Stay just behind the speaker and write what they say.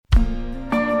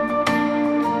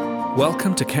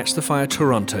Welcome to Catch the Fire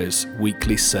Toronto's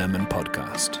weekly sermon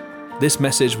podcast. This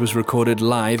message was recorded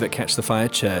live at Catch the Fire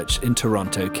Church in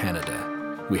Toronto,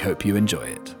 Canada. We hope you enjoy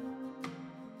it.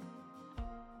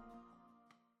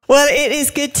 Well, it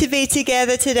is good to be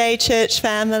together today, church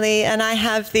family, and I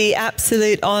have the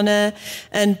absolute honor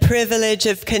and privilege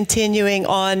of continuing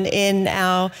on in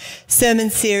our sermon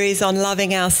series on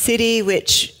loving our city,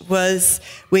 which was,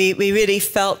 we really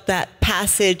felt that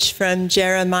passage from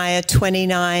Jeremiah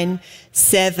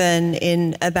 29:7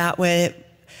 in about where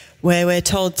we're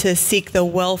told to seek the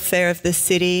welfare of the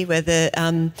city, where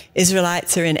the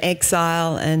Israelites are in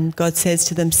exile, and God says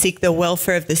to them, seek the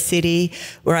welfare of the city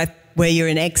where you're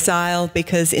in exile,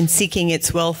 because in seeking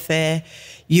its welfare,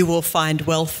 you will find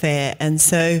welfare. And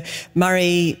so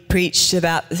Murray preached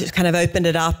about, kind of opened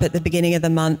it up at the beginning of the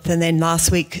month, and then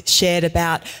last week shared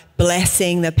about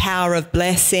blessing, the power of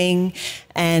blessing,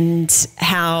 and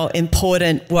how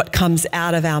important what comes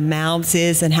out of our mouths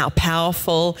is and how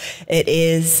powerful it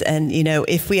is. And, you know,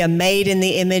 if we are made in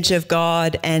the image of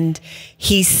God and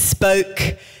He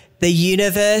spoke the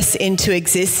universe into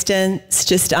existence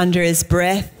just under His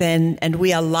breath, and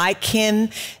we are like Him,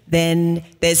 then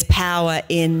there's power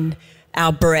in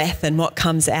our breath and what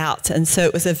comes out. And so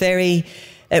it was a very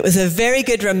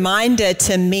good reminder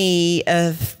to me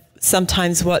of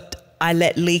sometimes what I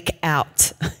let leak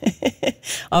out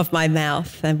of my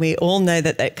mouth. And we all know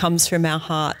that comes from our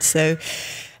heart. So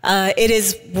it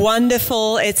is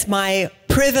wonderful. It's my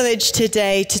privilege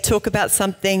today to talk about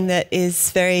something that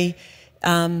is very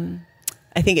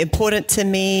I think important to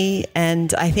me,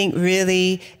 and I think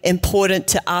really important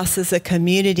to us as a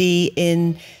community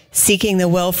in seeking the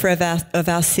welfare of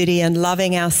our city and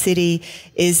loving our city,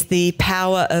 is the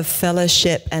power of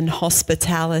fellowship and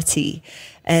hospitality,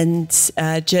 and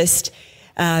just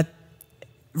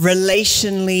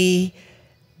relationally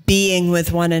being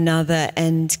with one another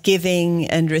and giving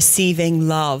and receiving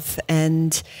love.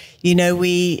 And you know,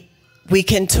 we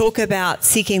can talk about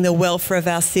seeking the welfare of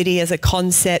our city as a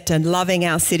concept and loving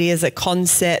our city as a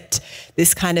concept,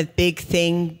 this kind of big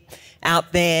thing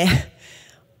out there.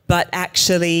 But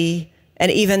actually,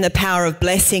 and even the power of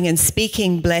blessing and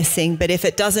speaking blessing, but if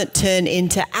it doesn't turn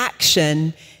into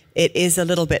action, it is a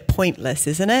little bit pointless,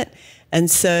 isn't it?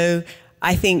 And so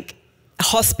I think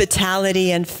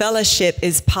hospitality and fellowship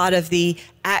is part of the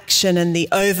action and the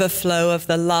overflow of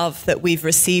the love that we've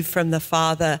received from the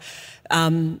Father,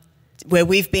 where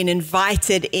we've been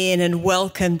invited in and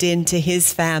welcomed into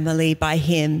His family by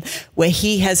Him, where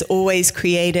He has always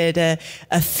created a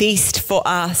feast for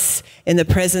us in the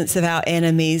presence of our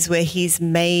enemies, where He's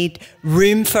made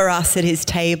room for us at His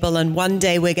table, and one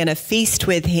day we're going to feast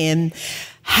with Him.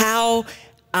 How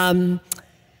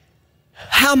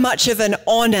much of an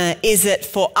honor is it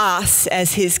for us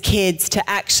as His kids to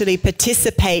actually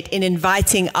participate in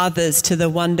inviting others to the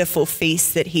wonderful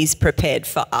feast that He's prepared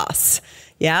for us?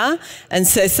 Yeah? And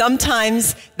so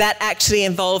sometimes that actually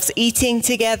involves eating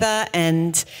together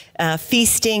and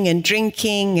feasting and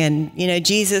drinking. And, you know,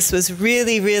 Jesus was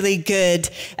really, really good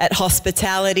at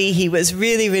hospitality. He was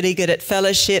really, really good at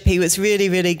fellowship. He was really,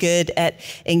 really good at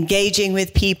engaging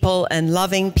with people and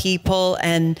loving people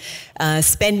and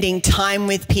spending time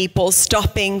with people,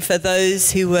 stopping for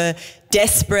those who were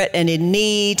desperate and in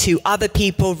need, who other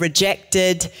people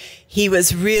rejected. He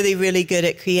was really, really good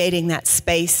at creating that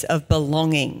space of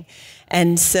belonging.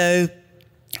 And so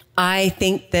I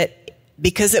think that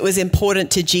because it was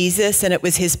important to Jesus and it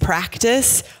was His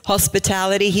practice,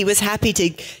 hospitality, He was happy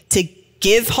to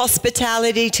give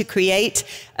hospitality, to create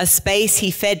a space.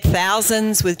 He fed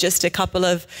thousands with just a couple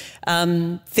of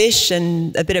fish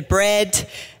and a bit of bread,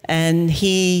 and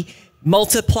He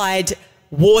multiplied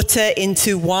water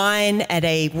into wine at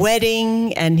a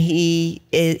wedding, and he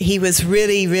was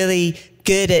really, really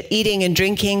good at eating and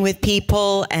drinking with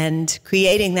people and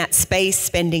creating that space,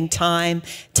 spending time,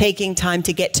 taking time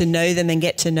to get to know them and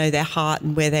get to know their heart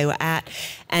and where they were at.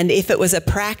 And if it was a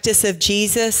practice of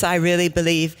Jesus, I really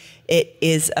believe it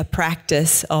is a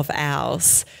practice of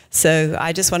ours. So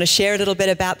I just want to share a little bit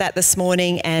about that this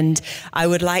morning, and I'm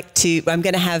going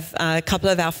to have a couple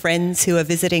of our friends who are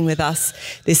visiting with us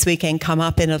this weekend come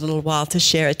up in a little while to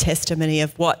share a testimony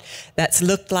of what that's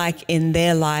looked like in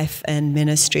their life and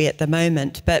ministry at the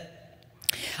moment. But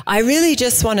I really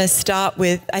just want to start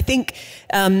with, I think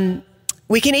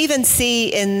we can even see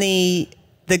in the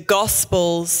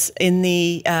Gospels, in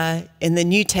the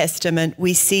New Testament,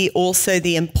 we see also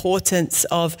the importance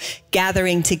of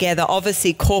gathering together.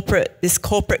 Obviously, this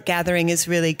corporate gathering is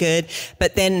really good,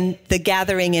 but then the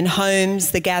gathering in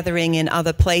homes, the gathering in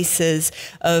other places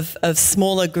of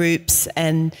smaller groups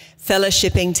and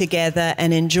fellowshipping together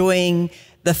and enjoying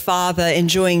the Father,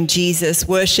 enjoying Jesus,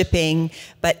 worshiping,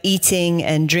 but eating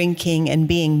and drinking and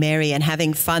being merry and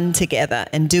having fun together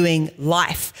and doing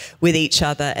life with each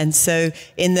other. And so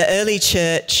in the early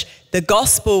church, the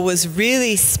gospel was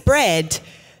really spread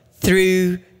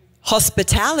through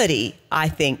hospitality, I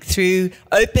think, through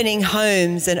opening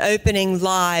homes and opening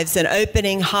lives and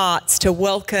opening hearts to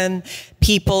welcome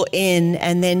people in,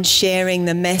 and then sharing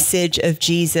the message of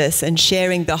Jesus and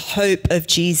sharing the hope of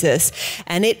Jesus.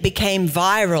 And it became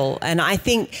viral. And I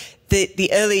think that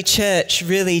the early church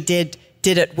really did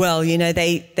it well. You know,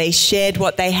 they shared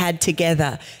what they had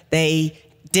together. They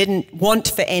didn't want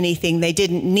for anything. They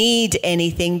didn't need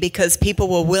anything, because people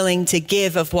were willing to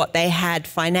give of what they had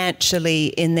financially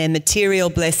in their material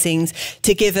blessings,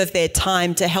 to give of their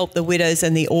time to help the widows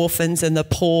and the orphans and the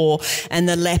poor and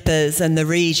the lepers and the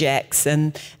rejects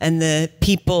and the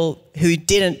people who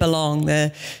didn't belong.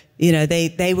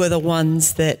 They were the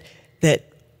ones that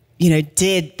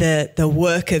did the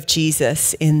work of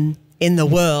Jesus in the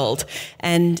world.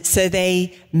 And so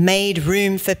they made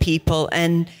room for people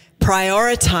and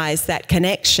prioritize that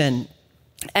connection.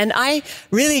 And I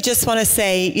really just want to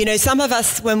say, some of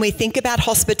us, when we think about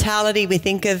hospitality, we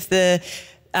think of the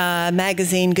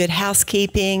magazine Good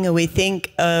Housekeeping, or we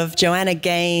think of Joanna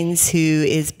Gaines, who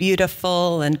is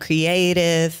beautiful and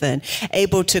creative and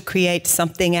able to create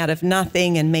something out of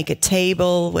nothing and make a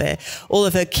table where all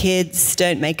of her kids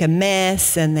don't make a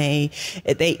mess, and they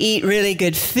eat really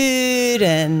good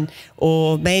food.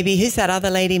 Or maybe, who's that other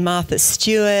lady, Martha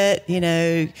Stewart,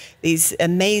 these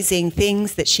amazing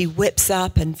things that she whips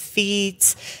up and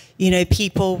feeds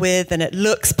people with, and it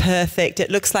looks perfect. It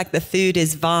looks like the food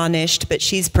is varnished, but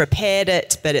she's prepared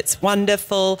it, but it's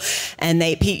wonderful. And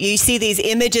you see these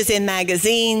images in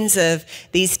magazines of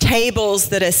these tables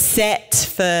that are set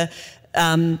for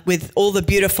with all the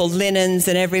beautiful linens,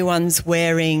 and everyone's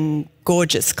wearing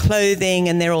gorgeous clothing,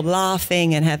 and they're all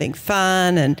laughing and having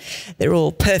fun, and they're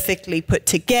all perfectly put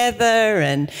together,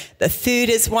 and the food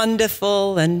is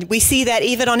wonderful. And we see that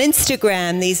even on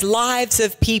Instagram, these lives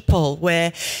of people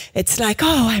where it's like,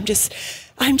 oh,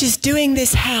 I'm just doing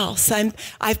this house.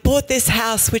 I've bought this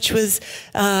house, which was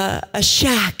a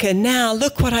shack, and now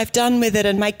look what I've done with it.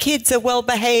 And my kids are well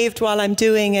behaved while I'm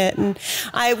doing it. And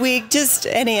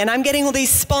I'm getting all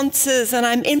these sponsors, and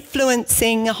I'm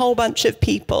influencing a whole bunch of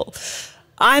people.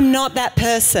 I'm not that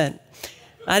person.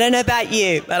 I don't know about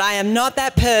you, but I am not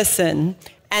that person.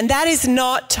 And that is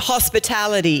not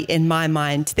hospitality in my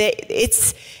mind.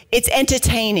 It's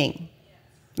entertaining,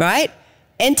 right?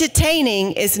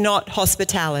 Entertaining is not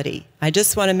hospitality. I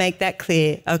just want to make that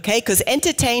clear, okay? Because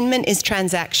entertainment is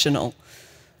transactional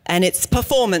and it's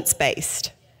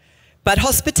performance-based. But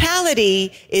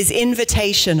hospitality is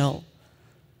invitational,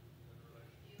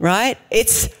 right?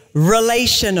 It's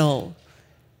relational.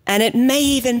 And it may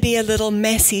even be a little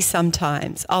messy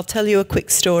sometimes. I'll tell you a quick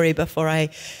story before I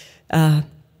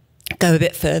go a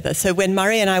bit further. So when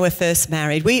Murray and I were first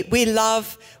married, we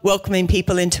love welcoming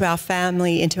people into our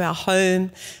family, into our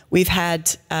home. We've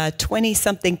had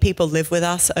 20-something people live with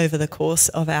us over the course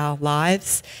of our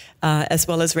lives, as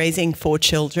well as raising 4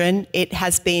 children. It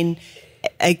has been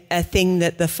a thing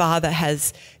that the Father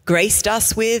has graced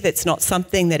us with. It's not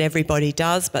something that everybody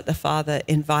does, but the Father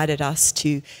invited us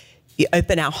to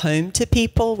open our home to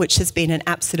people, which has been an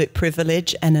absolute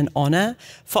privilege and an honor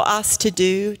for us to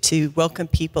do, to welcome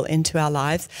people into our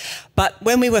lives. But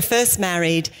when we were first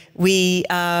married, we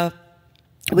had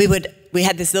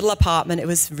this little apartment. It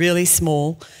was really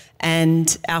small,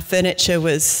 and our furniture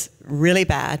was really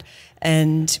bad.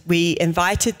 And we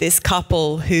invited this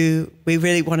couple who we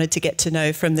really wanted to get to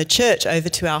know from the church over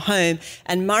to our home.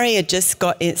 And Murray had just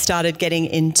started getting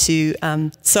into,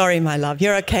 sorry, my love,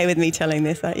 you're okay with me telling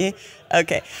this, aren't you?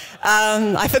 Okay.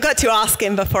 I forgot to ask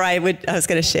him before I was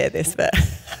going to share this, but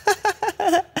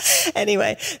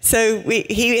anyway, so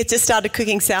he had just started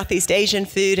cooking Southeast Asian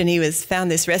food, and he found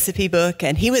this recipe book,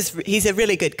 and he's a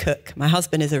really good cook. My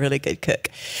husband is a really good cook.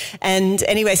 And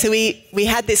anyway, so we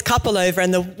had this couple over,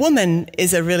 and the woman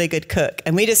is a really good cook,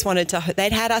 and we just wanted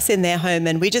they'd had us in their home,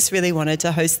 and we just really wanted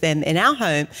to host them in our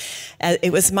home.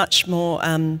 It was much more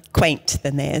quaint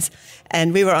than theirs,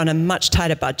 and we were on a much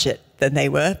tighter budget than they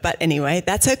were, but anyway,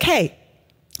 that's okay.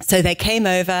 So they came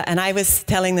over, and I was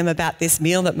telling them about this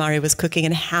meal that Murray was cooking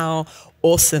and how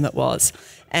awesome it was.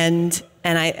 And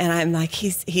I'm like,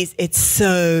 it's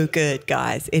so good,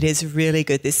 guys. It is really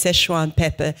good. This Szechuan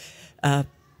pepper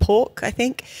pork, I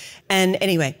think. And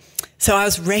anyway, so I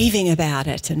was raving about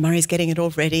it, and Murray's getting it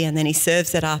all ready, and then he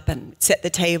serves it up and set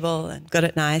the table and got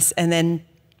it nice. And then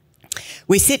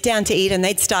we sit down to eat, and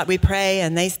we pray,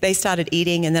 and they started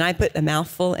eating, and then I put a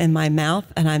mouthful in my mouth,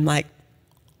 and I'm like,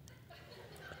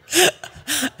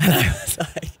 And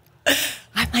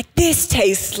I'm like, this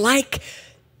tastes like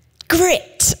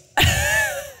grit.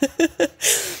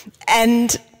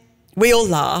 And we all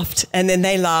laughed, and then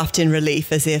they laughed in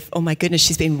relief as if, oh my goodness,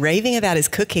 she's been raving about his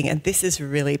cooking and this is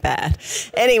really bad.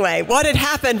 Anyway, what had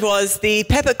happened was the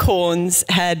peppercorns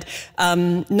had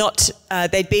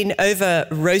they'd been over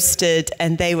roasted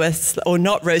and they were, or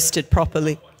not roasted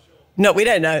properly. No, we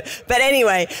don't know. But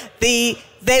anyway, we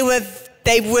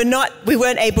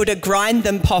weren't able to grind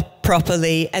them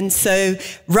properly. And so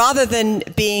rather than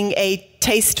being a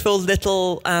tasteful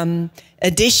little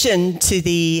addition to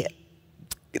the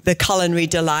culinary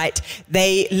delight,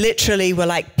 they literally were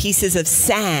like pieces of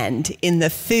sand in the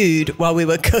food while we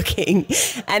were cooking.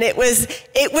 And it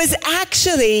was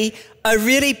actually a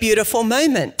really beautiful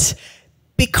moment,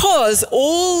 because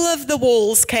all of the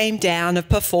walls came down of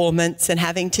performance and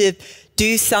having to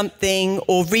do something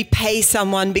or repay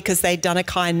someone because they'd done a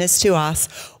kindness to us.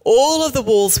 All of the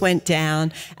walls went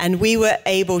down, and we were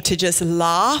able to just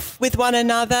laugh with one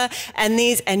another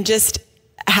and just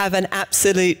have an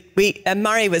absolute,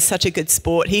 Murray was such a good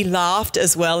sport. He laughed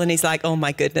as well, and he's like, oh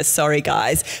my goodness, sorry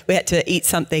guys, we had to eat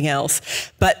something else.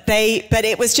 But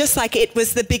it was just like, it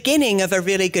was the beginning of a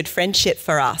really good friendship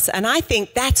for us. And I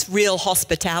think that's real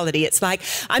hospitality. It's like,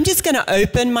 I'm just going to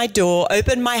open my door,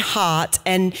 open my heart,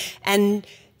 and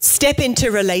step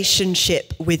into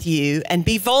relationship with you and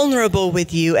be vulnerable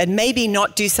with you, and maybe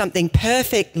not do something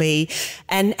perfectly,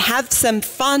 and have some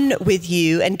fun with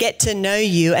you and get to know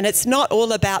you. And it's not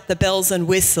all about the bells and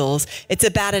whistles. It's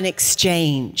about an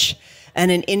exchange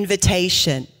and an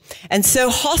invitation. And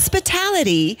so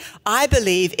hospitality, I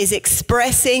believe, is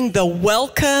expressing the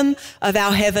welcome of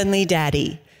our Heavenly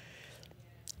Daddy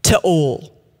to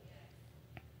all.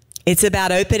 It's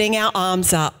about opening our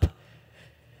arms up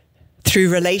through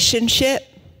relationship,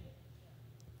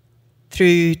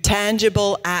 through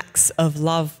tangible acts of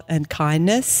love and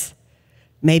kindness,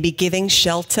 maybe giving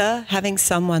shelter, having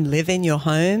someone live in your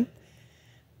home,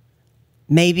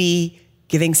 maybe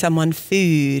giving someone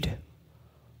food,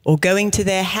 or going to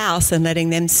their house and letting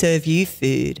them serve you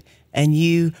food and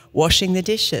you washing the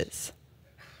dishes.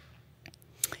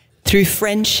 Through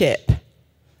friendship,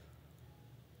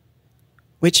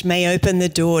 which may open the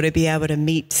door to be able to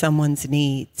meet someone's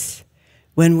needs.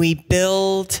 When we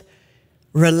build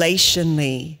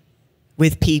relationally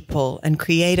with people and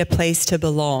create a place to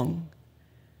belong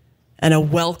and a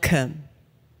welcome.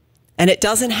 And it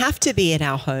doesn't have to be in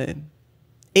our home.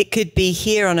 It could be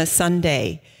here on a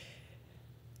Sunday.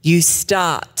 You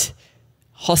start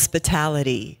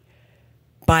hospitality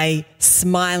by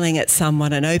smiling at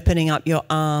someone and opening up your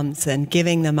arms and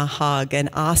giving them a hug and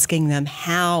asking them,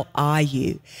 how are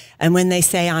you? And when they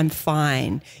say, I'm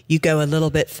fine, you go a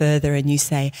little bit further and you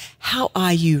say, how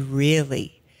are you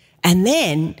really? And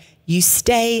then you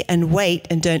stay and wait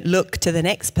and don't look to the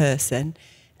next person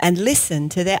and listen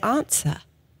to their answer.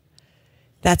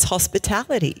 That's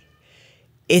hospitality.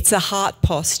 It's a heart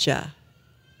posture.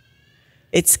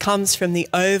 It comes from the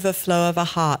overflow of a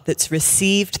heart that's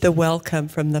received the welcome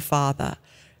from the Father,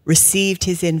 received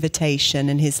his invitation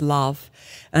and his love,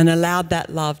 and allowed that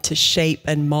love to shape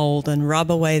and mold and rub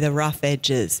away the rough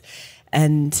edges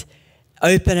and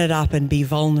open it up and be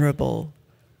vulnerable.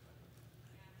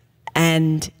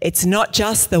 And it's not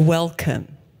just the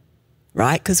welcome,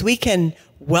 right? Because we can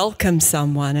welcome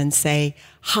someone and say,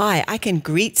 hi. I can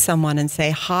greet someone and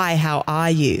say, hi, how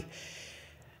are you?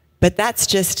 But that's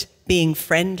just being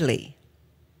friendly.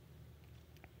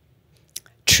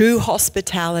 True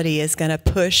hospitality is going to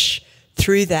push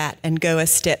through that and go a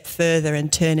step further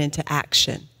and turn into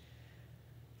action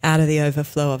out of the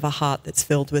overflow of a heart that's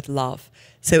filled with love.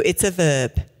 So it's a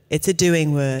verb. It's a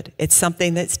doing word. It's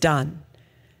something that's done.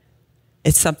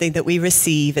 It's something that we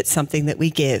receive. It's something that we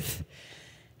give.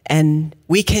 And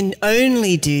we can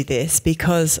only do this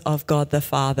because of God the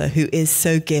Father, who is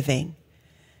so giving,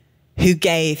 who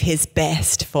gave his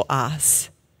best for us,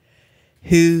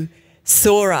 who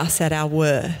saw us at our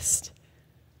worst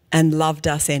and loved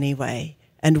us anyway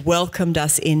and welcomed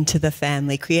us into the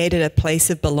family, created a place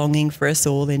of belonging for us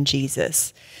all in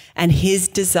Jesus. And his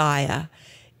desire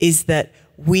is that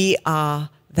we are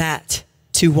that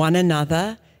to one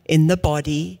another in the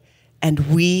body,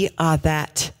 and we are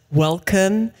that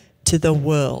welcome to the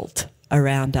world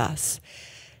around us.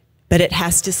 But it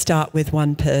has to start with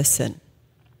one person.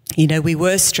 You know, we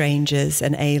were strangers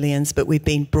and aliens, but we've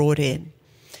been brought in.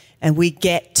 And we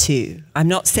get to, I'm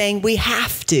not saying we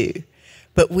have to,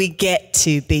 but we get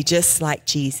to be just like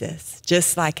Jesus,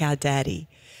 just like our daddy,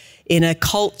 in a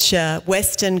culture,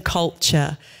 Western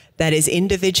culture, that is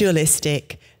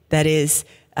individualistic, that is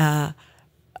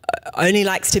only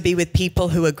likes to be with people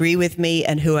who agree with me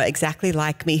and who are exactly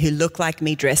like me, who look like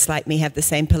me, dress like me, have the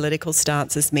same political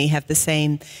stance as me, have the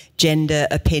same gender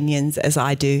opinions as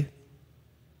I do.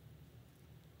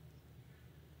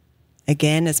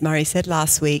 Again, as Murray said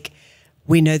last week,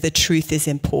 we know the truth is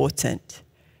important,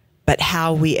 but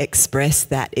how we express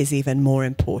that is even more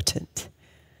important.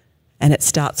 And it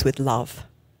starts with love.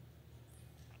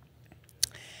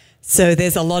 So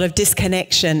there's a lot of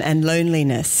disconnection and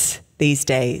loneliness these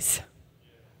days.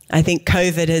 I think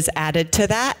COVID has added to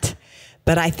that,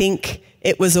 but I think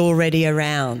it was already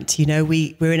around. You know,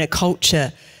 we're in a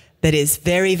culture that is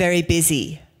very, very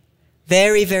busy,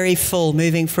 very, very full,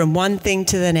 moving from one thing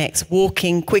to the next,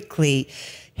 walking quickly,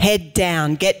 head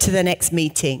down, get to the next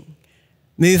meeting,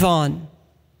 move on.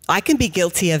 I can be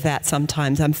guilty of that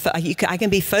sometimes. I can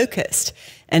be focused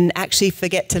and actually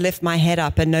forget to lift my head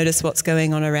up and notice what's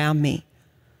going on around me.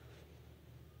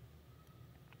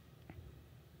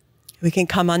 We can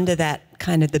come under that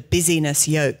kind of the busyness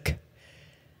yoke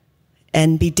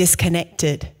and be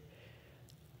disconnected.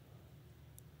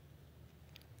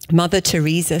 Mother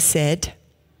Teresa said,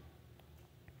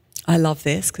 I love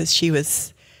this because she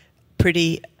was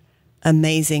pretty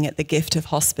amazing at the gift of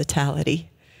hospitality,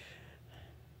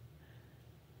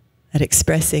 at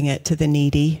expressing it to the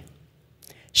needy.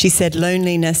 She said,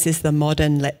 loneliness is the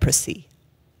modern leprosy.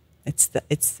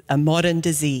 It's a modern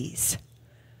disease.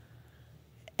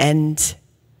 And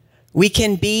we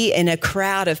can be in a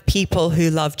crowd of people who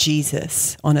love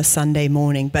Jesus on a Sunday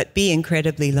morning, but be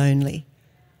incredibly lonely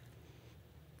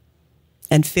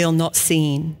and feel not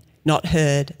seen, not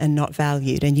heard, and not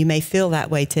valued. And you may feel that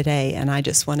way today, and I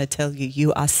just want to tell you,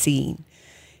 you are seen,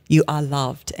 you are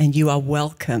loved, and you are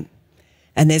welcome.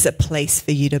 And there's a place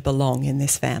for you to belong in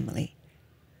this family.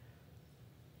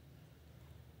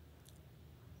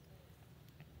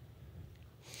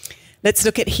 Let's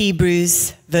look at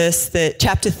Hebrews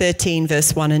chapter 13,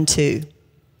 verse 1 and 2.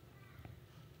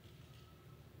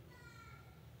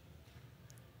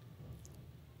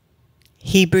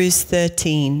 Hebrews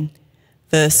 13,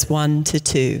 verse 1 to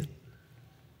 2.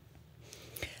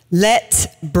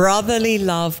 Let brotherly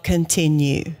love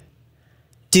continue.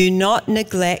 Do not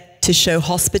neglect to show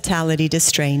hospitality to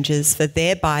strangers, for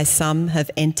thereby some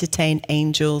have entertained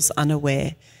angels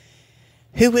unaware.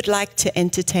 Who would like to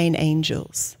entertain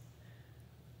angels?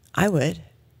 I would.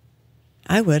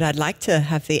 I'd like to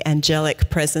have the angelic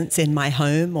presence in my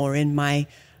home or in my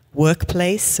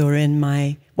workplace or in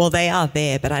my, well, they are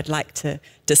there, but I'd like to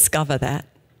discover that.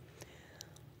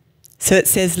 So it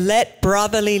says, let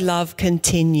brotherly love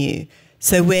continue.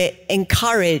 So we're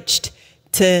encouraged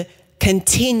to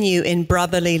continue in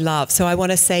brotherly love. So I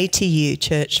want to say to you,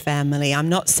 church family, I'm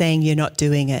not saying you're not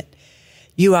doing it.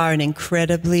 We are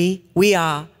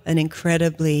an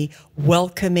incredibly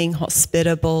welcoming,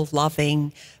 hospitable,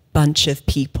 loving bunch of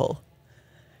people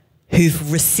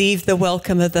who've received the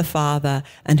welcome of the Father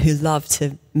and who love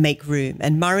to make room.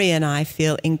 And Murray and I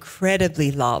feel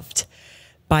incredibly loved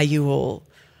by you all.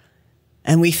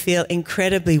 And we feel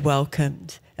incredibly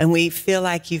welcomed. And we feel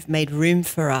like you've made room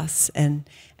for us and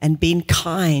been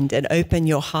kind and open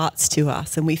your hearts to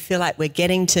us. And we feel like we're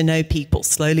getting to know people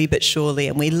slowly but surely.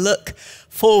 And we look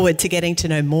forward to getting to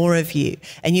know more of you.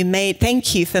 And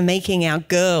thank you for making our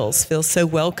girls feel so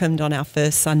welcomed on our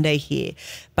first Sunday here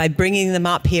by bringing them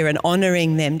up here and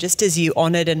honoring them just as you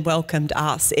honored and welcomed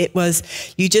us.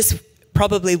 You just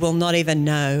probably will not even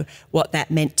know what that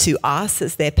meant to us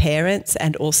as their parents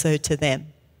and also to them.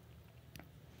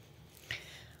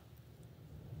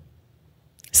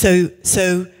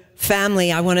 So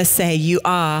family, I want to say you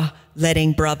are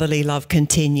letting brotherly love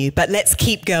continue, but let's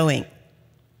keep going.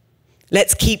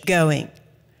 Let's keep going.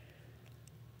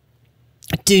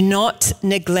 Do not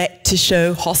neglect to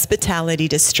show hospitality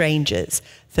to strangers,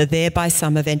 for thereby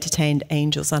some have entertained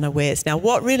angels unawares. Now,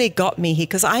 what really got me here,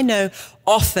 because I know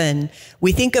often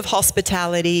we think of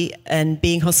hospitality and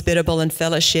being hospitable and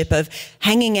fellowship of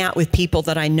hanging out with people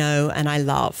that I know and I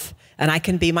love. And I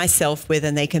can be myself with,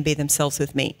 and they can be themselves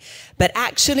with me. But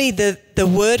actually, the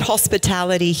word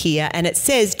hospitality here, and it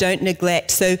says don't neglect.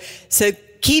 So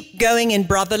keep going in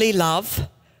brotherly love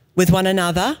with one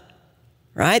another,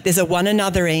 right? There's a one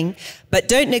anothering, but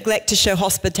don't neglect to show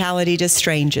hospitality to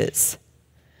strangers.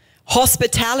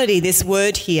 Hospitality, this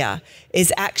word here,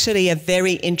 is actually a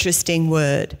very interesting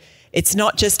word. It's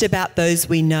not just about those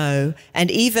we know, and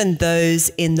even those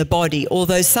in the body,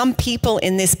 although some people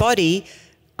in this body,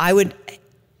 I would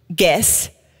guess,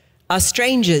 are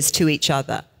strangers to each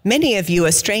other. Many of you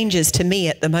are strangers to me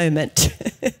at the moment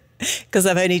because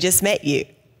I've only just met you.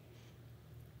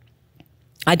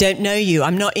 I don't know you.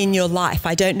 I'm not in your life.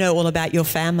 I don't know all about your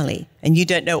family. And you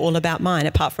don't know all about mine,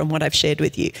 apart from what I've shared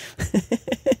with you.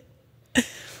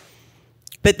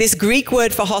 But this Greek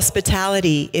word for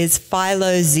hospitality is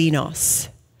philoxenos,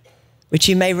 which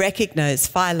you may recognize,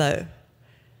 philo,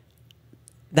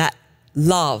 that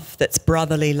love, that's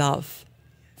brotherly love,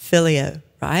 phileo,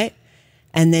 right?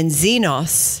 And then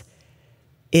xenos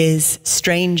is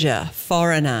stranger,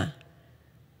 foreigner,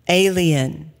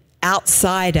 alien,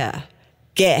 outsider,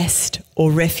 guest,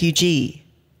 or refugee.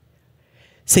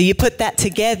 So you put that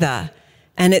together,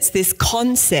 and it's this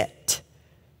concept.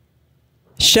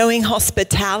 Showing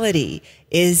hospitality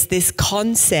is this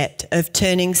concept of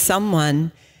turning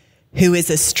someone who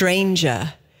is a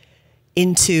stranger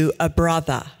into a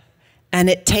brother.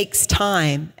 And it takes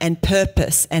time and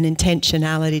purpose and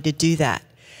intentionality to do that.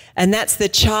 And that's the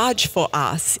charge for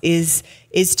us, is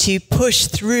to push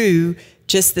through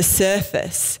just the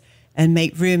surface and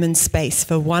make room and space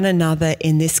for one another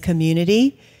in this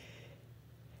community,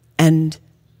 and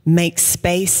make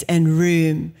space and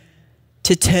room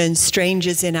to turn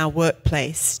strangers in our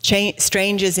workplace,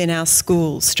 strangers in our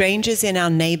schools, strangers in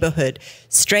our neighborhood,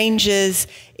 strangers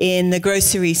in the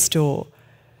grocery store,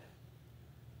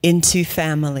 into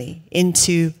family,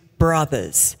 into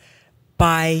brothers,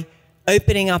 by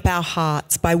opening up our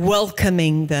hearts, by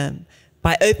welcoming them,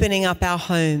 by opening up our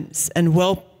homes and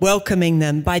welcoming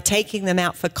them, by taking them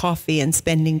out for coffee and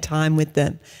spending time with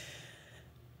them,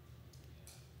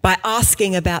 by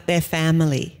asking about their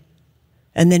family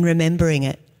and then remembering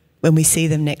it when we see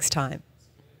them next time.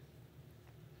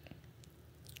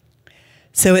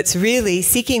 So it's really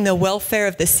seeking the welfare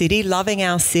of the city, loving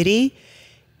our city,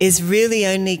 is really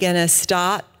only going to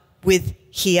start with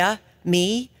here,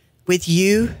 me, with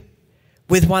you,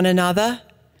 with one another,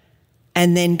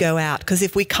 and then go out. Because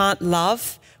if we can't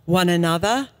love one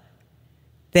another,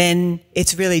 then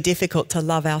it's really difficult to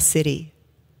love our city.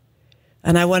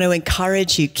 And I want to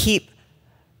encourage you, keep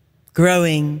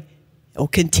growing or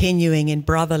continuing in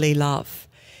brotherly love.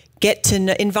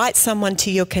 Invite someone to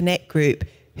your Connect group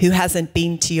who hasn't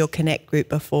been to your Connect group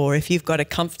before. If you've got a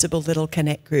comfortable little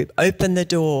Connect group, open the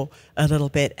door a little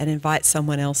bit and invite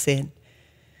someone else in.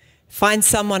 Find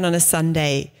someone on a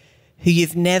Sunday who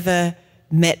you've never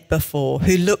met before,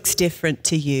 who looks different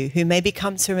to you, who maybe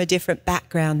comes from a different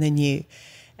background than you,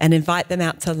 and invite them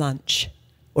out to lunch,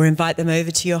 or invite them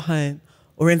over to your home,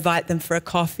 or invite them for a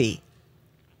coffee.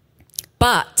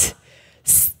 But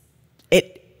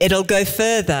it'll go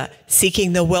further.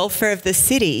 Seeking the welfare of the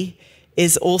city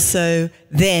is also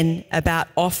then about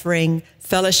offering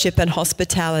fellowship and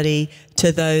hospitality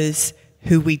to those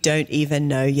who we don't even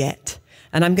know yet.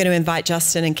 And I'm going to invite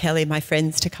Justin and Kelly, my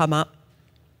friends, to come up.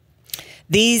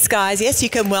 These guys, yes, you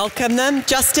can welcome them.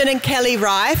 Justin and Kelly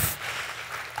Rife.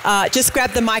 Just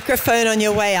grab the microphone on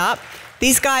your way up.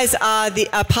 These guys are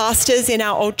pastors in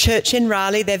our old church in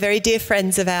Raleigh. They're very dear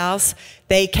friends of ours.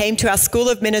 They came to our school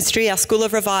of ministry, our school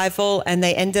of revival, and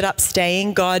they ended up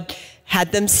staying. God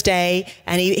had them stay,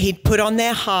 and he'd put on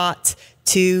their heart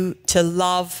to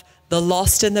love the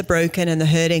lost and the broken and the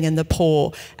hurting and the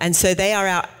poor. And so they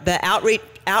are the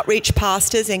outreach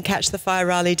pastors in Catch the Fire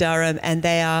Raleigh Durham, and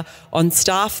they are on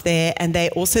staff there. And they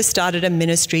also started a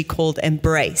ministry called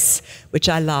Embrace, which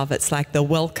I love. It's like the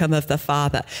welcome of the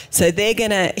Father. So they're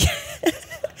going to...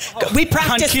 We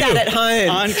practice that at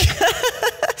home.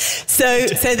 So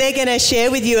they're going to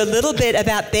share with you a little bit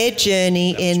about their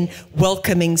journey in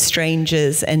welcoming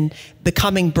strangers and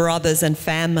becoming brothers and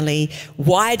family,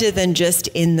 wider than just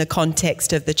in the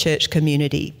context of the church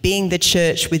community, being the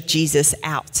church with Jesus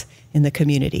out in the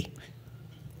community.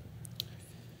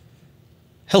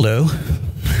 Hello.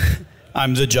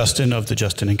 I'm the Justin of the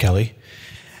Justin and Kelly.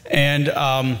 And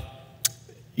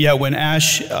when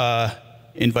Ash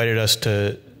invited us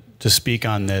to speak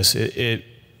on this, it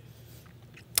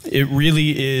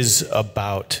really is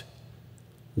about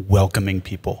welcoming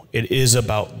people. It is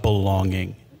about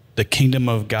belonging. The kingdom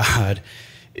of God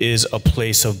is a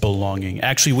place of belonging.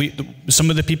 Actually,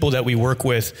 some of the people that we work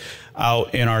with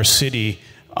out in our city,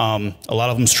 a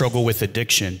lot of them struggle with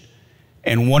addiction.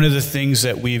 And one of the things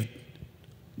that we've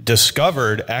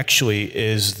discovered actually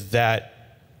is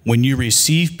that when you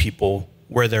receive people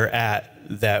where they're at,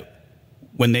 that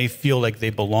when they feel like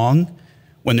they belong,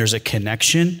 when there's a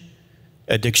connection,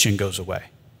 addiction goes away.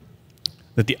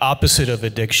 That the opposite of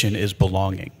addiction is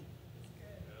belonging,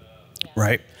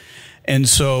 right? And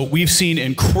so we've seen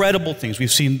incredible things.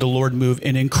 We've seen the Lord move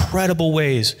in incredible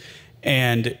ways.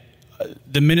 And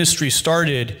the ministry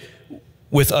started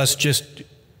with us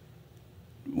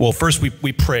first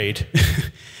we prayed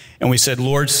and we said,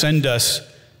 Lord, send us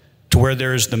to where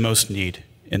there is the most need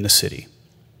in the city.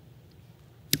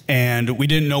 And we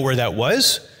didn't know where that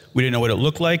was. We didn't know what it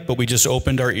looked like, but we just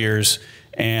opened our ears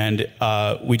and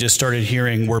we just started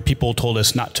hearing where people told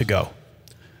us not to go.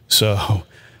 So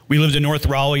we lived in North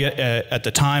Raleigh at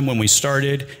the time when we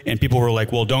started, and people were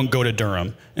like, well, don't go to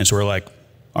Durham. And so we're like,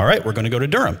 all right, we're going to go to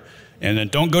Durham. And then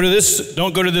don't go to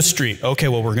this street. Okay,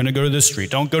 well, we're going to go to this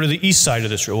street. Don't go to the east side of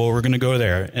the street. Well, we're going to go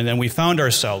there. And then we found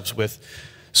ourselves with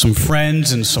some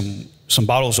friends and some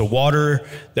bottles of water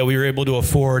that we were able to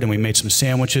afford, and we made some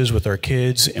sandwiches with our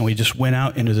kids, and we just went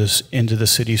out into the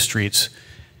city streets,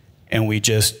 and we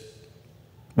just,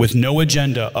 with no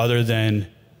agenda other than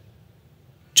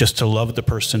just to love the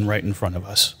person right in front of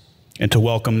us and to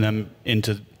welcome them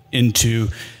into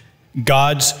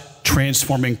God's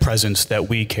transforming presence that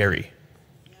we carry,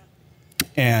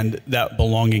 and that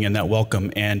belonging and that welcome.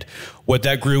 And what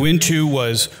that grew into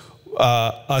was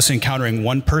us encountering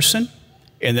one person,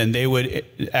 and then they would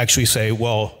actually say,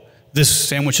 well, this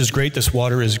sandwich is great, this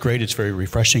water is great, it's very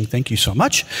refreshing, thank you so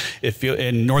much.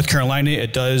 In North Carolina,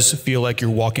 it does feel like you're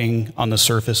walking on the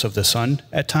surface of the sun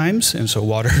at times, and so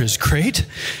water is great.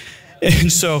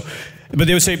 And so, but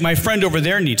they would say, my friend over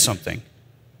there needs something.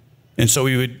 And so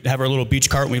we would have our little beach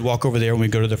cart, and we'd walk over there, and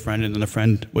we'd go to the friend, and then the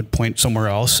friend would point somewhere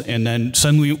else. And then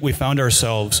suddenly we found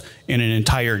ourselves in an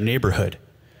entire neighborhood.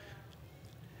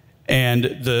 And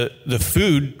the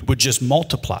food would just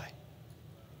multiply.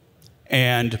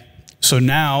 And so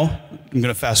now, I'm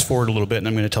going to fast forward a little bit, and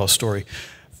I'm going to tell a story.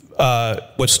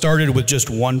 What started with just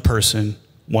one person,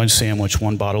 one sandwich,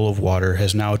 one bottle of water,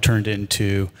 has now turned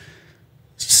into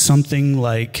something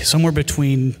like somewhere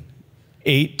between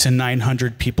 800 to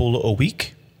 900 people a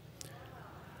week.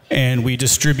 And we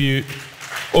distribute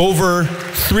over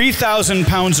 3,000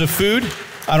 pounds of food.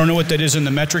 I don't know what that is in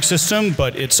the metric system,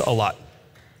 but it's a lot.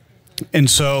 And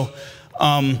so,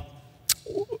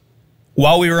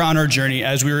 while we were on our journey,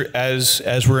 as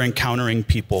we're encountering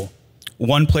people,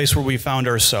 one place where we found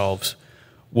ourselves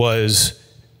was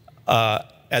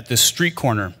at the street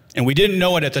corner. And we didn't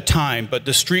know it at the time, but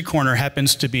the street corner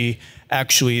happens to be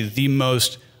actually the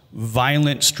most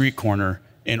violent street corner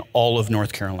in all of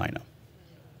North Carolina.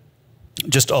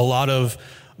 Just a lot of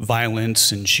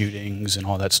violence and shootings and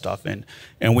all that stuff.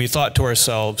 And we thought to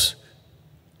ourselves,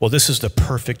 well, this is the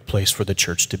perfect place for the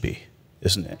church to be,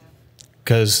 isn't it?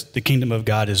 Because the kingdom of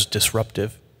God is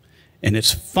disruptive and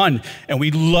it's fun. And we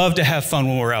love to have fun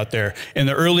when we're out there. In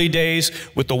the early days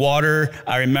with the water,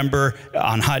 I remember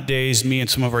on hot days, me and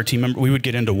some of our team members, we would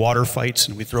get into water fights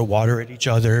and we'd throw water at each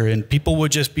other, and people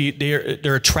would just be,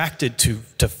 they're attracted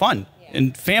to fun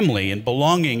and family and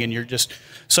belonging, and you're just,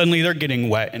 suddenly they're getting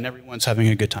wet and everyone's having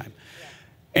a good time.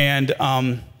 And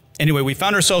anyway, we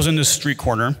found ourselves in this street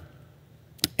corner,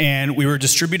 and we were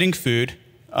distributing food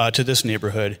to this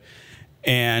neighborhood.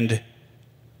 And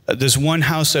there's one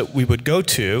house that we would go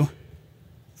to.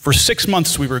 For 6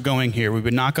 months we were going here. We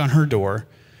would knock on her door,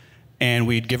 and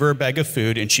we'd give her a bag of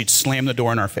food, and she'd slam the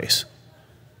door in our face.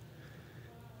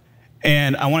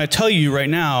 And I want to tell you right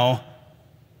now,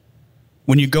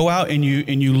 when you go out and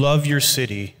you love your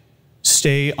city,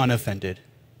 stay unoffended.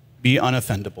 Be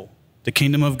unoffendable. The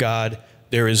kingdom of God,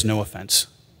 there is no offense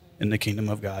in the kingdom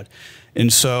of God.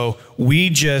 And so we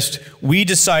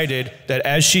decided that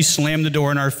as she slammed the door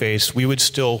in our face, we would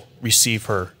still receive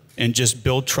her and just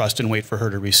build trust and wait for her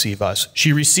to receive us.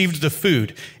 She received the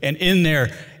food, and in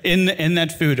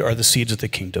that food are the seeds of the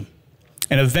kingdom.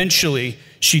 And eventually,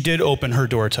 she did open her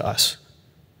door to us.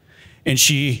 And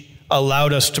she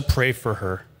allowed us to pray for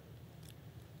her.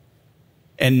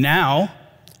 And now,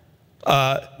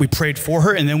 we prayed for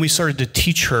her, and then we started to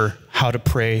teach her how to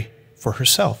pray for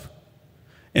herself.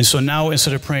 And so now,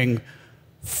 instead of praying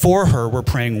for her, we're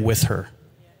praying with her.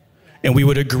 And we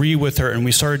would agree with her, and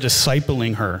we started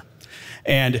discipling her.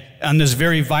 And on this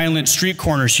very violent street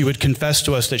corner, she would confess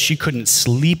to us that she couldn't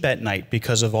sleep at night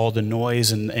because of all the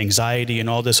noise and anxiety and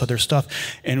all this other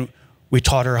stuff. And we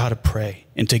taught her how to pray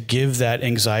and to give that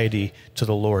anxiety to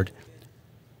the Lord.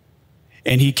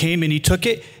 And he came and he took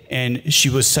it, and she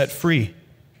was set free.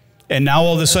 And now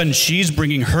all of a sudden, she's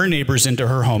bringing her neighbors into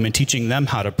her home and teaching them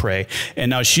how to pray. And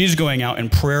now she's going out and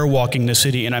prayer walking the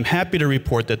city. And I'm happy to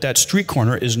report that that street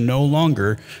corner is no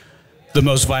longer the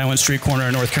most violent street corner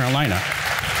in North Carolina.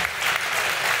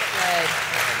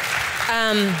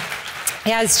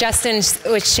 As Justin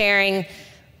was sharing,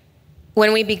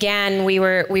 when we began, we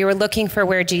were looking for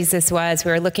where Jesus was.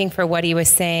 We were looking for what he was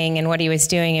saying and what he was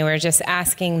doing. And we were just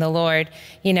asking the Lord,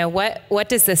 what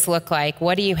does this look like?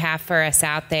 What do you have for us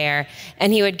out there?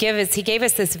 And he gave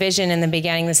us this vision in the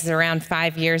beginning. This is around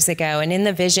 5 years ago. And in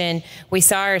the vision, we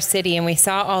saw our city and we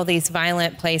saw all these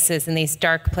violent places and these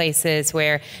dark places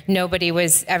where nobody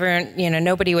was ever,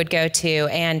 nobody would go to.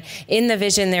 And in the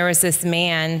vision, there was this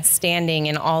man standing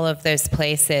in all of those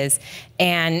places.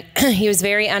 And he was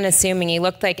very unassuming. He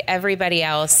looked like everybody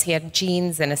else. He had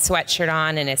jeans and a sweatshirt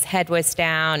on, and his head was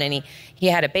down, and he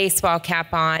had a baseball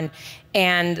cap on.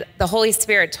 And the Holy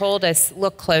Spirit told us,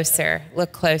 look closer,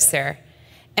 look closer.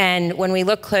 And when we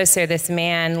looked closer, this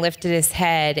man lifted his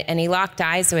head, and he locked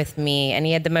eyes with me, and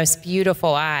he had the most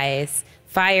beautiful eyes,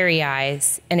 fiery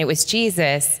eyes, and it was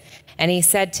Jesus. And he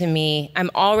said to me, I'm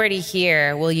already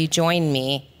here. Will you join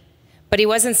me? But he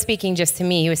wasn't speaking just to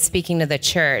me, he was speaking to the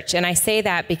church. And I say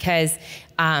that because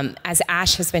as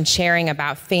Ash has been sharing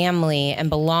about family and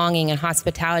belonging and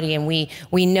hospitality, and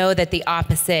we know that the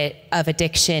opposite of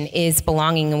addiction is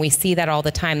belonging, and we see that all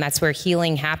the time. That's where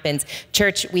healing happens.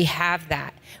 Church, we have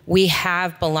that. We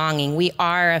have belonging. We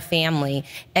are a family.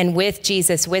 And with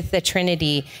Jesus, with the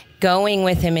Trinity, going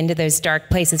with him into those dark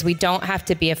places, we don't have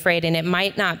to be afraid. And it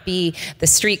might not be the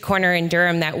street corner in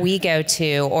Durham that we go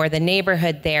to or the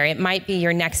neighborhood there. It might be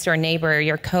your next door neighbor or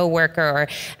your coworker or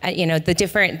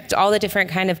all the different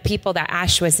kind of people that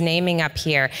Ash was naming up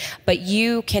here. But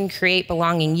you can create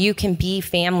belonging. You can be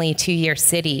family to your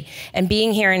city. And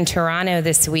being here in Toronto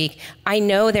this week, I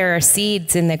know there are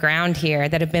seeds in the ground here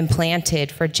that have been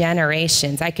planted for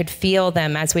generations. I could feel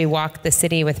them as we walked the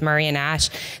city with Murray and Ash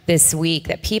this week,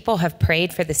 that people have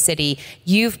prayed for the city.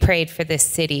 You've prayed for this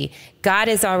city. God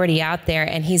is already out there,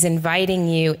 and he's inviting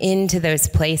you into those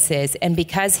places. And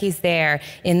because he's there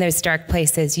in those dark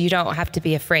places, you don't have to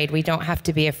be afraid. We don't have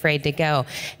to be afraid to go.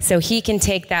 So he can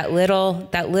take that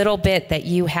little bit that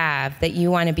you have, that you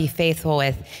want to be faithful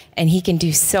with, and he can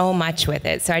do so much with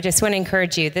it. So I just want to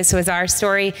encourage you. This was our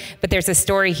story, but there's a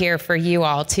story here for you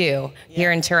all too,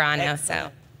 here in Toronto.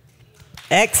 Excellent.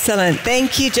 Excellent.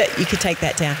 Thank you. You could take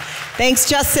that down. Thanks,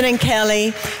 Justin and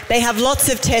Kelly. They have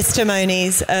lots of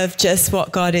testimonies of just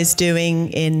what God is doing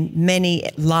in many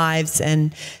lives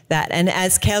and that. And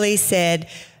as Kelly said,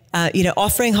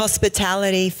 offering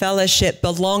hospitality, fellowship,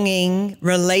 belonging,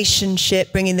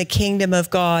 relationship, bringing the kingdom of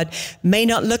God may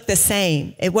not look the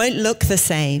same. It won't look the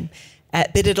same,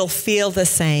 but it'll feel the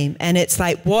same. And it's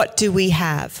like, what do we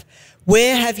have?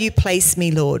 Where have you placed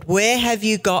me, Lord? Where have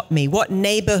you got me? What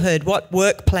neighborhood? What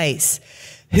workplace?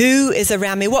 Who is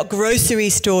around me? What grocery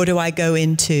store do I go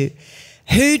into?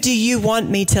 Who do you want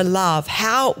me to love?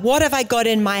 What have I got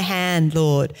in my hand,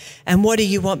 Lord? And what do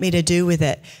you want me to do with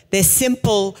it? They're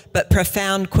simple but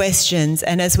profound questions.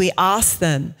 And as we ask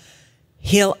them,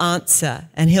 he'll answer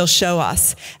and he'll show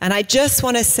us. And I just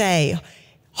want to say,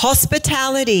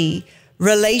 hospitality,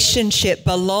 relationship,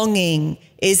 belonging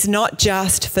is not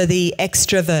just for the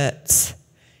extroverts.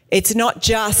 It's not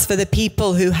just for the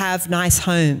people who have nice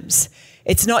homes.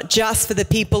 It's not just for the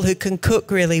people who can cook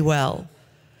really well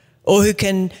or who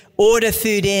can order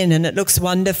food in and it looks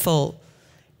wonderful.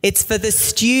 It's for the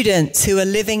students who are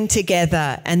living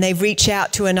together and they reach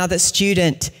out to another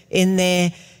student in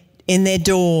their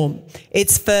dorm.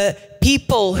 It's for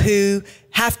people who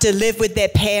have to live with their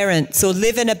parents or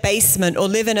live in a basement or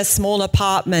live in a small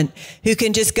apartment who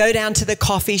can just go down to the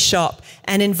coffee shop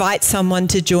and invite someone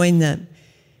to join them.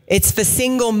 It's for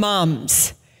single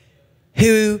mums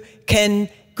who can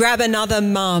grab another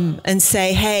mum and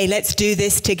say, hey, let's do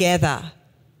this together.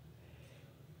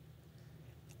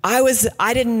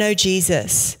 I didn't know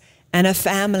Jesus, and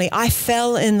I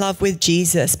fell in love with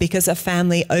Jesus because a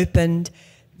family opened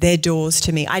their doors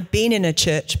to me. I'd been in a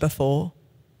church before.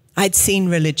 I'd seen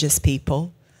religious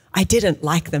people. I didn't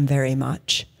like them very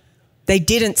much. They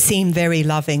didn't seem very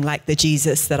loving like the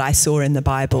Jesus that I saw in the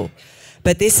Bible.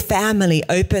 But this family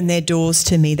opened their doors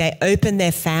to me. They opened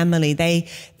their family.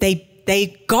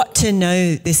 They got to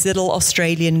know this little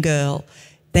Australian girl.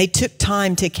 They took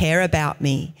time to care about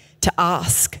me, to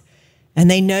ask. And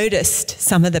they noticed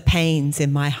some of the pains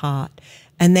in my heart.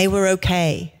 And they were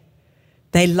okay.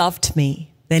 They loved me.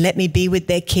 They let me be with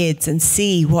their kids and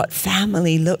see what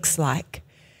family looks like.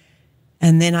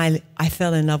 And then I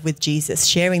fell in love with Jesus.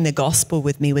 Sharing the gospel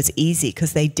with me was easy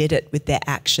because they did it with their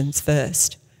actions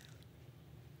first.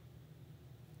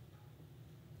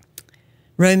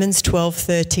 Romans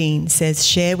 12:13 says,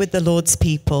 share with the Lord's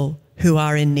people who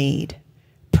are in need.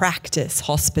 Practice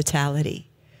hospitality.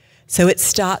 So it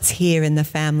starts here in the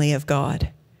family of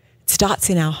God. It starts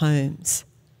in our homes,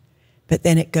 but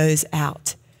then it goes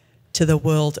out to the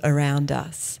world around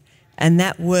us. And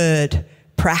that word,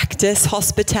 practice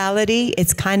hospitality,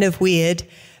 it's kind of weird,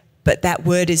 but that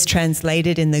word is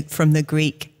translated from the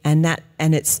Greek, and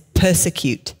it's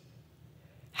persecute.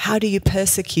 How do you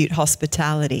persecute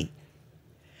hospitality?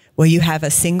 Well, you have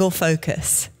a single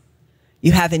focus.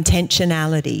 You have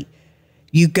intentionality.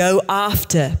 You go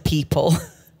after people.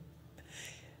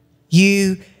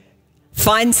 You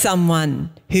find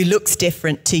someone who looks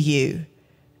different to you.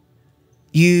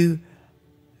 You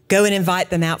go and invite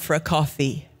them out for a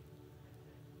coffee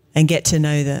and get to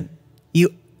know them.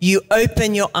 You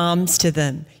open your arms to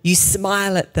them. You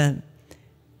smile at them.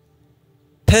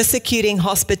 Persecuting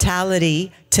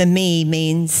hospitality to me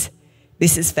means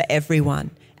this is for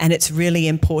everyone. And it's really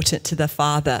important to the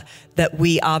Father that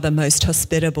we are the most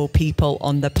hospitable people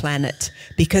on the planet,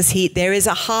 because there is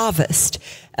a harvest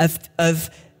of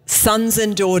sons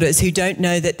and daughters who don't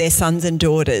know that they're sons and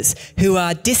daughters, who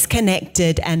are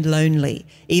disconnected and lonely,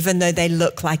 even though they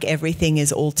look like everything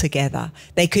is all together.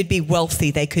 They could be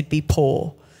wealthy, they could be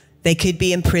poor, they could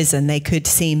be in prison, they could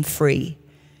seem free,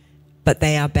 but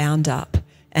they are bound up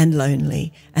and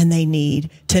lonely, and they need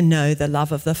to know the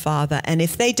love of the Father. And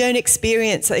if they don't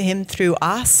experience him through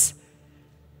us,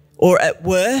 or at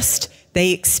worst,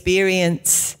 they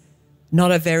experience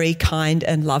not a very kind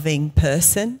and loving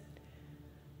person,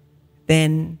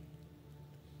 then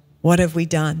what have we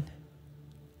done?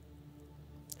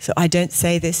 So I don't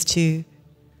say this to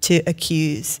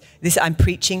accuse. I'm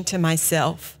preaching to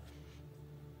myself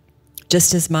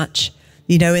just as much.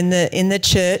 You know, in the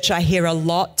church, I hear a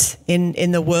lot,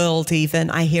 in the world even,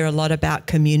 I hear a lot about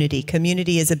community.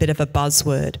 Community is a bit of a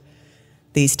buzzword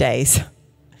these days.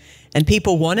 And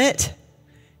people want it,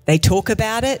 they talk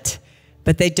about it,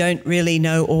 but they don't really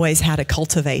know always how to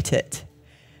cultivate it.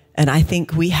 And I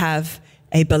think we have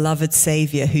a beloved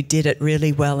Savior who did it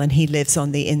really well, and he lives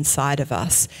on the inside of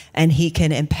us, and he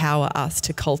can empower us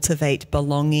to cultivate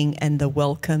belonging and the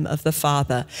welcome of the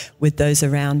Father with those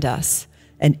around us.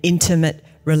 And intimate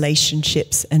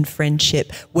relationships and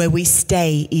friendship where we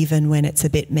stay even when it's a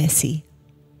bit messy,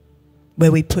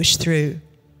 where we push through.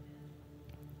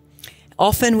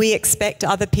 Often we expect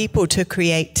other people to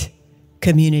create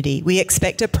community. We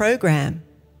expect a program.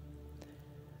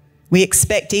 We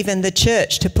expect even the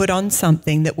church to put on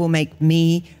something that will make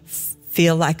me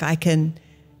feel like I can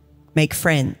make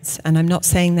friends. And I'm not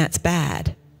saying that's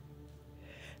bad.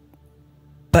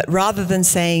 But rather than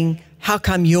saying, how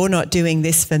come you're not doing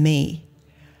this for me?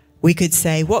 We could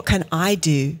say, what can I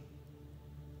do?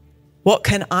 What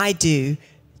can I do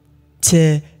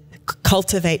to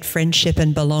cultivate friendship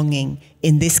and belonging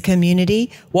in this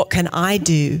community? What can I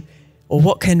do, or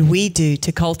what can we do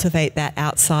to cultivate that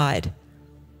outside?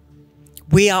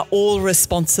 We are all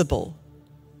responsible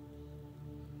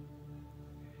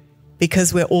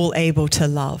because we're all able to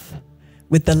love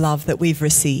with the love that we've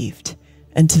received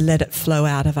and to let it flow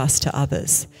out of us to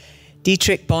others.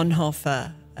 Dietrich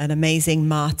Bonhoeffer, an amazing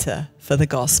martyr for the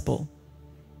gospel,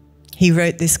 he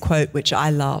wrote this quote, which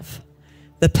I love.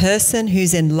 The person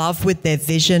who's in love with their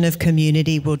vision of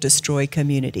community will destroy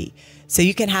community. So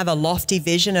you can have a lofty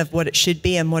vision of what it should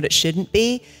be and what it shouldn't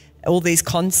be, all these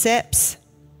concepts.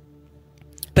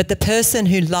 But the person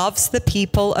who loves the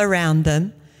people around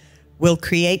them will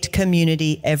create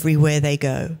community everywhere they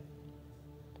go.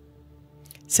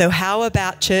 So how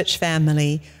about, church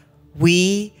family,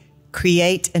 we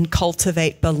create and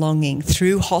cultivate belonging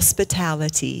through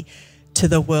hospitality to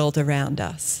the world around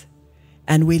us.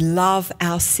 And we love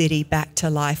our city back to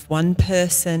life, one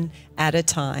person at a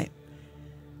time.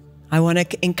 I want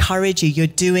to encourage you, you're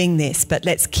doing this, but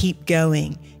let's keep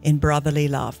going in brotherly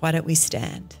love. Why don't we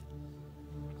stand?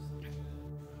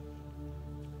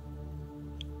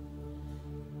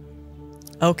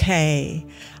 Okay,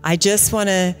 I just want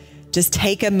to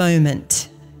take a moment.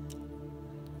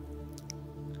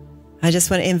 I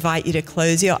just want to invite you to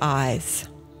close your eyes.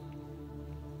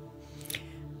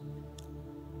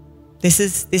 This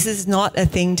is not a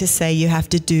thing to say you have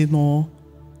to do more.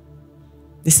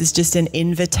 This is just an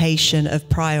invitation of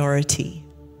priority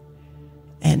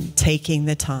and taking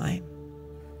the time.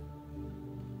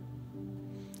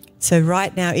 So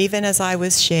right now, even as I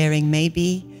was sharing,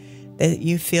 maybe that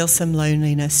you feel some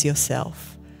loneliness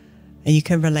yourself, and you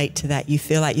can relate to that. You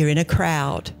feel like you're in a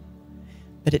crowd,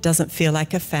 but it doesn't feel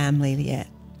like a family yet.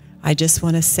 I just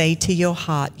want to say to your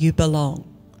heart, you belong.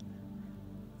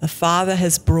 The Father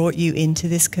has brought you into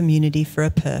this community for a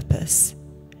purpose,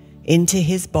 into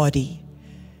his body,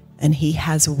 and he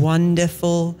has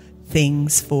wonderful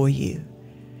things for you,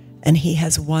 and he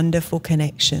has wonderful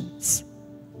connections.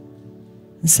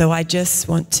 And so I just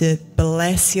want to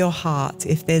bless your heart.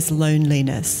 If there's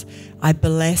loneliness, I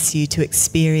bless you to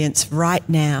experience right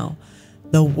now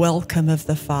the welcome of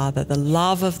the Father, the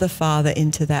love of the Father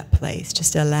into that place.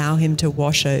 Just allow him to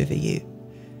wash over you.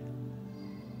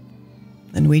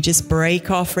 And we just break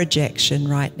off rejection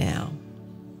right now.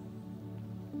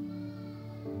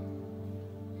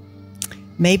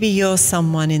 Maybe you're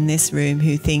someone in this room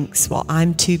who thinks, well,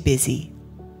 I'm too busy.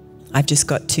 I've just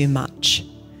got too much.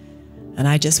 And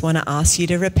I just want to ask you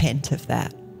to repent of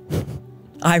that.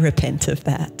 I repent of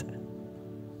that.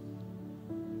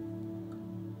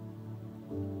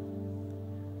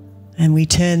 And we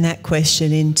turn that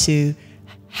question into,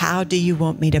 how do you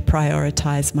want me to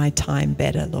prioritize my time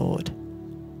better, Lord?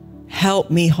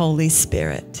 Help me, Holy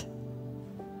Spirit.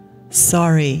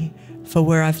 Sorry for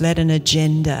where I've let an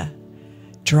agenda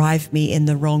drive me in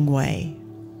the wrong way,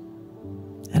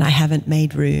 and I haven't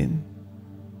made room,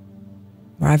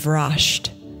 where I've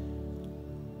rushed,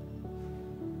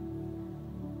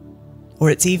 or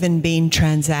it's even been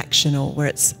transactional, where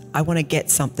it's, I want to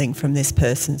get something from this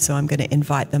person, so I'm going to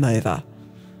invite them over.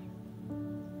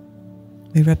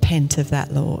 We repent of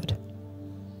that, Lord.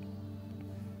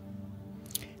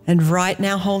 And right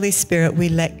now, Holy Spirit, we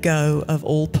let go of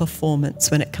all performance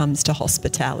when it comes to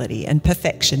hospitality and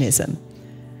perfectionism.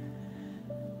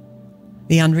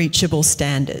 The unreachable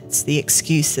standards, the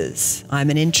excuses. I'm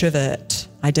an introvert.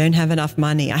 I don't have enough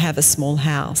money. I have a small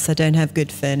house. I don't have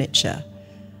good furniture.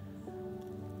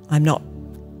 I'm not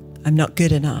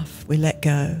good enough. We let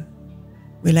go.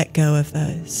 We let go of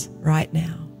those right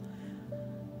now.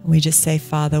 We just say,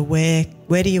 Father, where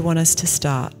do you want us to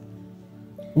start?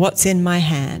 What's in my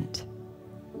hand?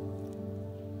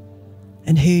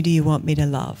 And who do you want me to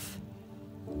love?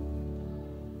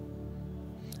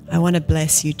 I want to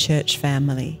bless you, church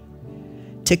family,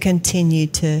 to continue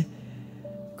to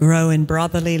grow in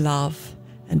brotherly love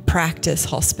and practice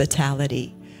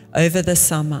hospitality. Over the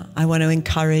summer, I want to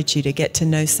encourage you to get to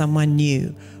know someone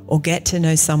new or get to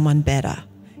know someone better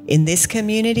in this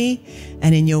community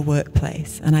and in your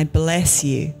workplace. And I bless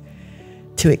you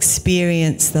to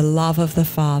experience the love of the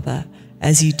Father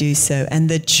as you do so, and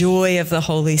the joy of the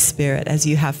Holy Spirit as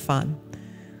you have fun.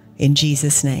 In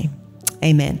Jesus' name,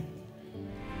 amen.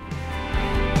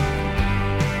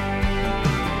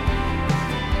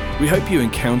 We hope you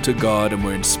encounter God and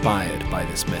were inspired by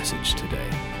this message today.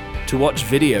 To watch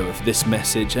video of this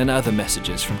message and other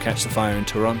messages from Catch the Fire in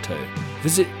Toronto,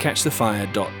 visit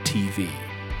catchthefire.tv.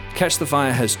 Catch the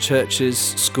Fire has churches,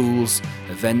 schools,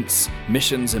 events,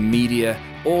 missions and media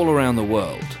all around the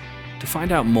world. To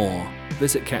find out more,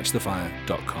 visit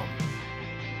catchthefire.com.